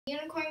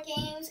Unicorn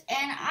Games,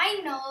 and I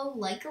know,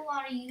 like a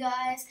lot of you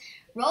guys,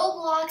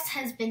 Roblox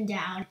has been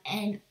down,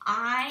 and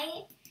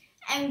I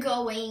am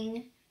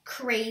going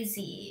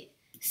crazy.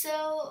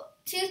 So,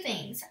 two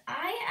things.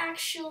 I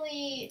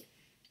actually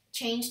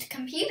changed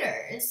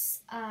computers.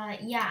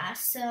 Yeah,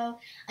 so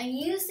I'm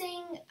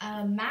using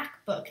a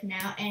MacBook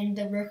now, and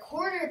the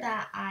recorder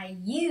that I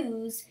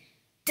use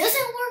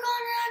doesn't work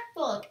on a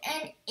MacBook,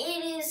 and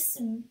it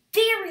is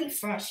very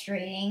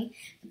frustrating.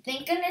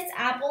 Thank goodness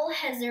Apple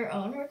has their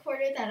own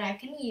recorder that I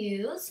can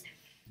use.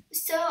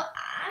 So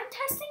I'm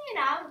testing it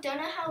out. Don't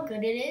know how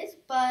good it is,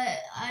 but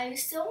I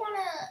still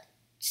wanna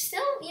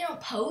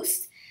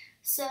post.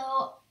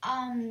 So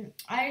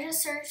I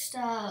just searched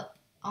up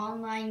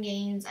online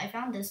games. I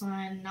found this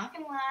one. Not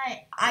gonna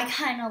lie, I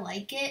kind of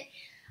like it.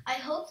 I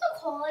hope the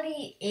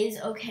quality is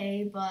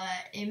okay, but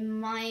it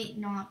might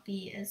not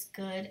be as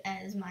good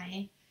as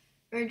my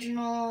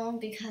original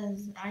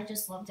because I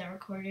just love the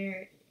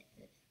recorder.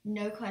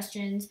 No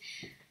questions.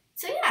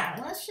 So yeah,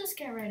 let's just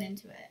get right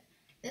into it.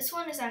 This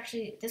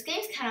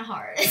game's kind of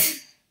hard.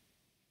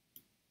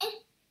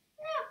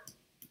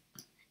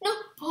 No.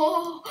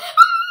 Oh.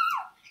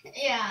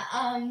 Yeah,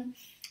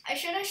 I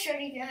should have showed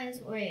you guys,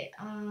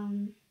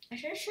 I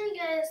should have showed you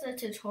guys the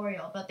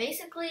tutorial, but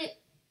basically,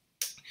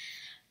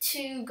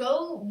 to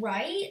go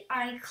right,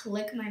 I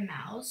click my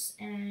mouse,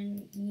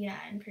 and yeah,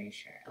 I'm pretty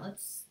sure.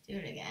 Let's do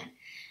it again.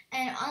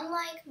 And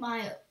unlike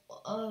my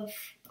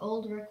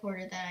old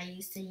recorder that I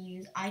used to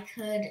use, I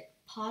could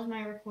pause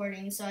my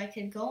recording so I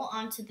could go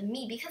onto the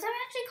Meet, because I'm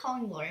actually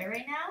calling Gloria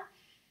right now.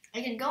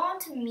 I could go on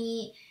to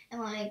Meet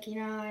and I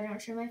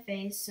don't show my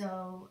face,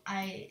 so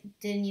I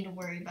didn't need to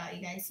worry about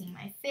you guys seeing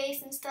my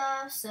face and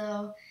stuff,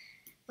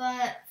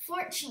 but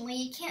fortunately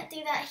you can't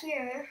do that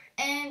here,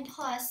 and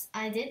plus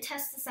I did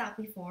test this out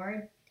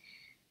before.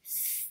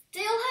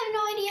 Still have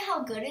no idea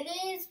how good it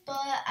is,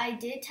 but I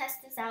did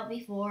test this out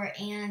before,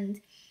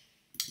 and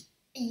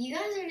you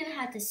guys are gonna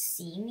have to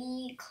see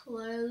me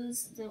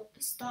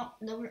stop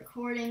the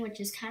recording, which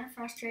is kind of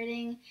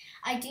frustrating.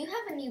 I do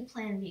have a new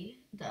plan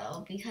B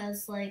though,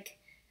 because my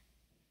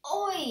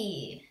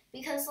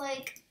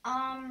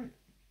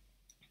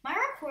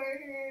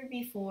recorder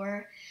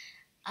before,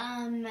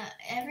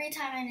 every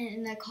time I'm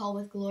in a call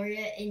with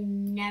Gloria, it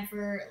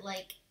never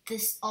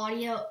this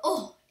audio.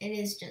 Oh, it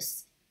is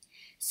just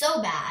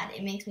so bad.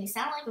 It makes me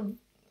sound like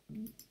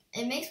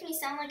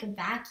a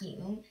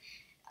vacuum.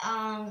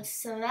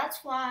 So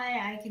that's why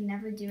I can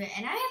never do it.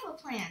 And I have a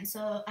plan.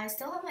 So I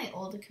still have my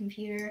old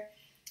computer.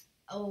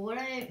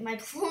 My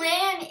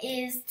plan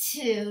is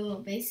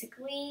to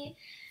basically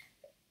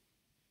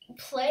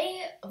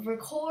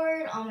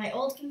record on my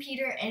old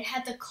computer and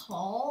have the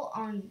call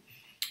on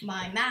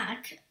my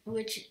Mac,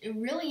 which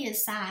really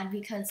is sad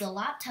because the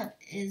laptop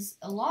is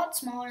a lot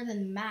smaller than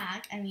the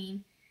Mac. I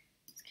mean,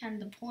 it's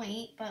kind of the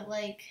point, but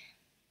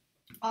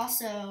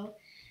also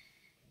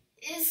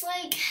it's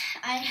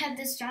I had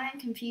this giant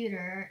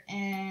computer,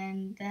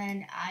 and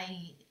then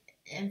I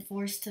am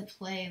forced to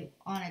play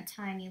on a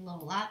tiny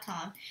little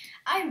laptop.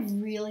 I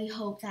really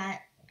hope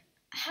that.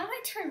 How do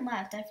I turn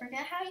left? I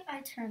forget how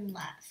I turn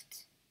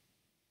left.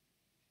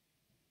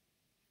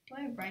 Do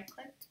I right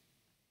click?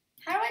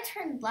 How do I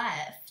turn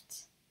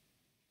left?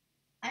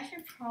 I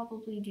should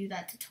probably do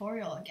that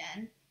tutorial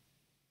again.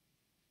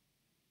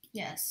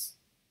 Yes.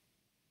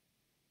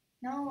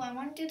 No, I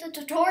want to do the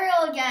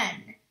tutorial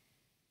again.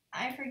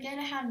 I forget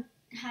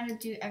how to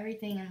do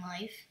everything in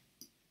life.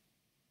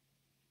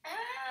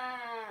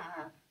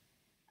 Ah.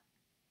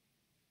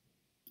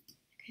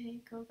 Okay,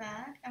 go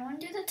back. I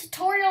want to do the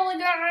tutorial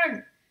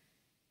again.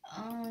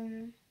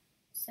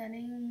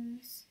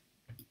 Settings.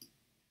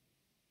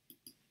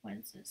 What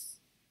is this?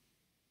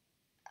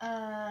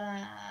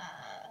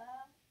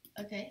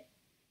 Okay.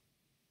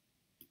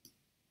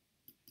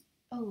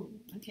 Oh,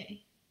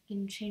 okay. You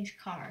can change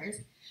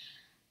cars.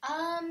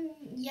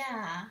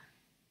 Yeah.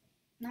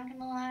 Not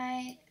gonna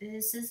lie,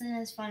 this isn't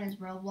as fun as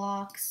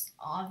Roblox,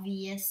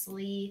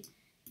 obviously.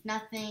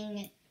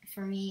 Nothing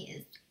for me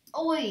is.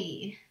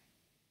 Oi!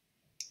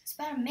 It's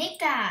about to make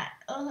that!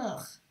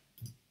 Ugh.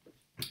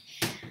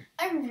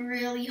 I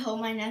really hope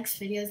my next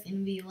video is gonna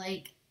be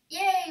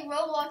yay,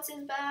 Roblox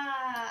is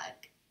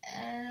back!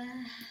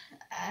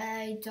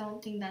 I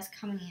don't think that's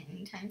coming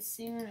anytime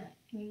soon.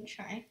 Can you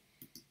try?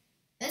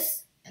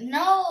 This?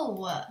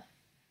 No!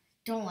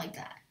 Don't like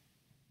that.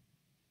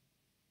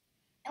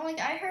 And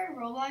I heard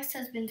Roblox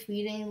has been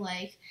tweeting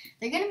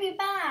they're gonna be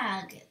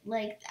back.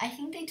 I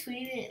think they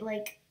tweeted it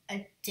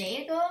a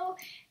day ago,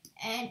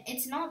 and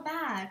it's not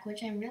back,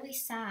 which I'm really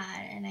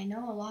sad, and I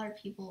know a lot of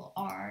people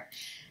are.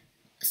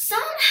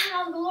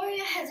 Somehow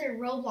Gloria has her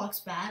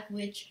Roblox back,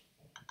 which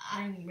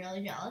I'm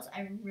really jealous.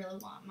 I really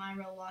want my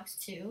Roblox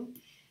too.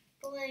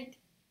 But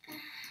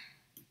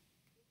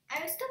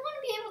I still want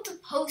to be able to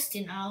post,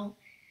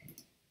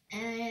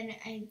 and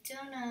I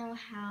don't know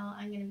how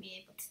I'm going to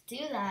be able to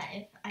do that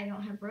if I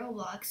don't have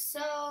Roblox.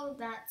 So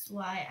that's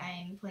why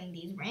I'm playing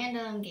these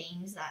random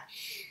games that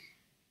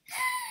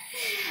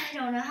I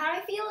don't know how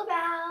I feel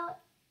about.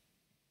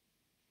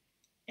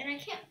 And I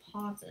can't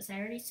pause this. I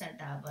already said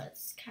that, but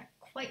it's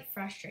quite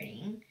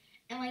frustrating.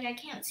 And like I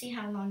can't see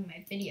how long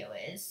my video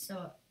is,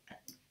 so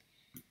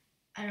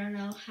I don't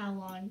know how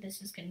long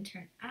this is gonna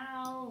turn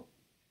out.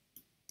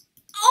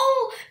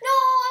 Oh no!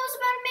 I was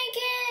about to make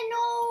it.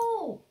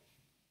 No.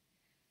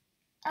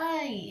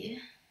 Okay.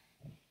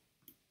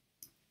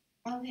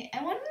 I want to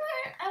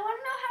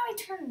know how I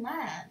turn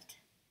left.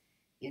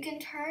 You can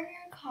turn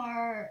your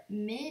car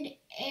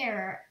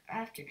mid-air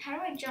after. How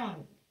do I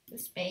jump? The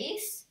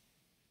space?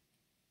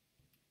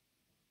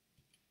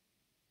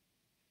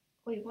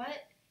 Wait,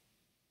 what?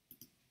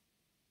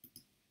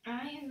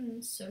 I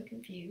am so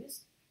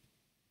confused.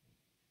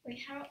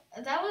 Wait, how?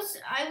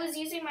 I was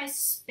using my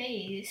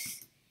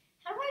space.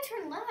 How do I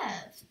turn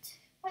left?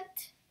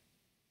 What?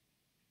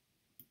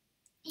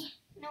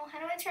 No, how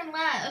do I turn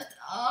left?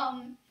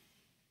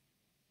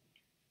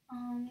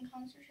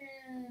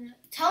 Concentration.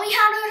 Tell me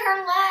how to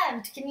turn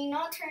left. Can you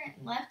not turn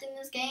left in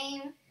this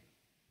game?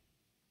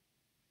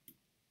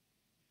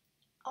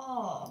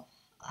 Oh,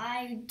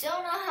 I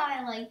don't know how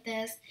I like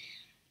this,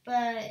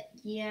 but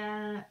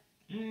yeah.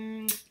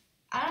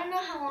 I don't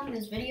know how long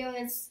this video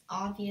is,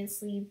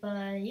 obviously,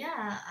 but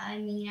yeah, I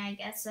mean, I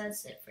guess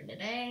that's it for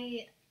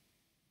today.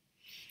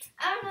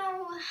 I don't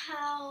know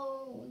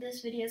how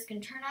this video is gonna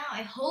turn out.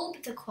 I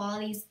hope the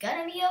quality's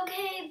gonna be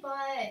okay,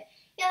 but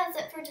yeah, that's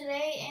it for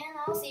today, and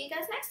I'll see you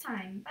guys next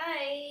time.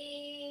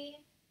 Bye!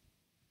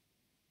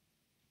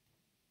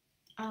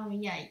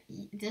 Yeah,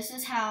 this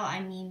is how I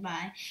mean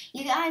by,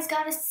 you guys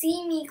gotta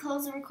see me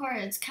close the recorder.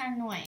 It's kind of annoying.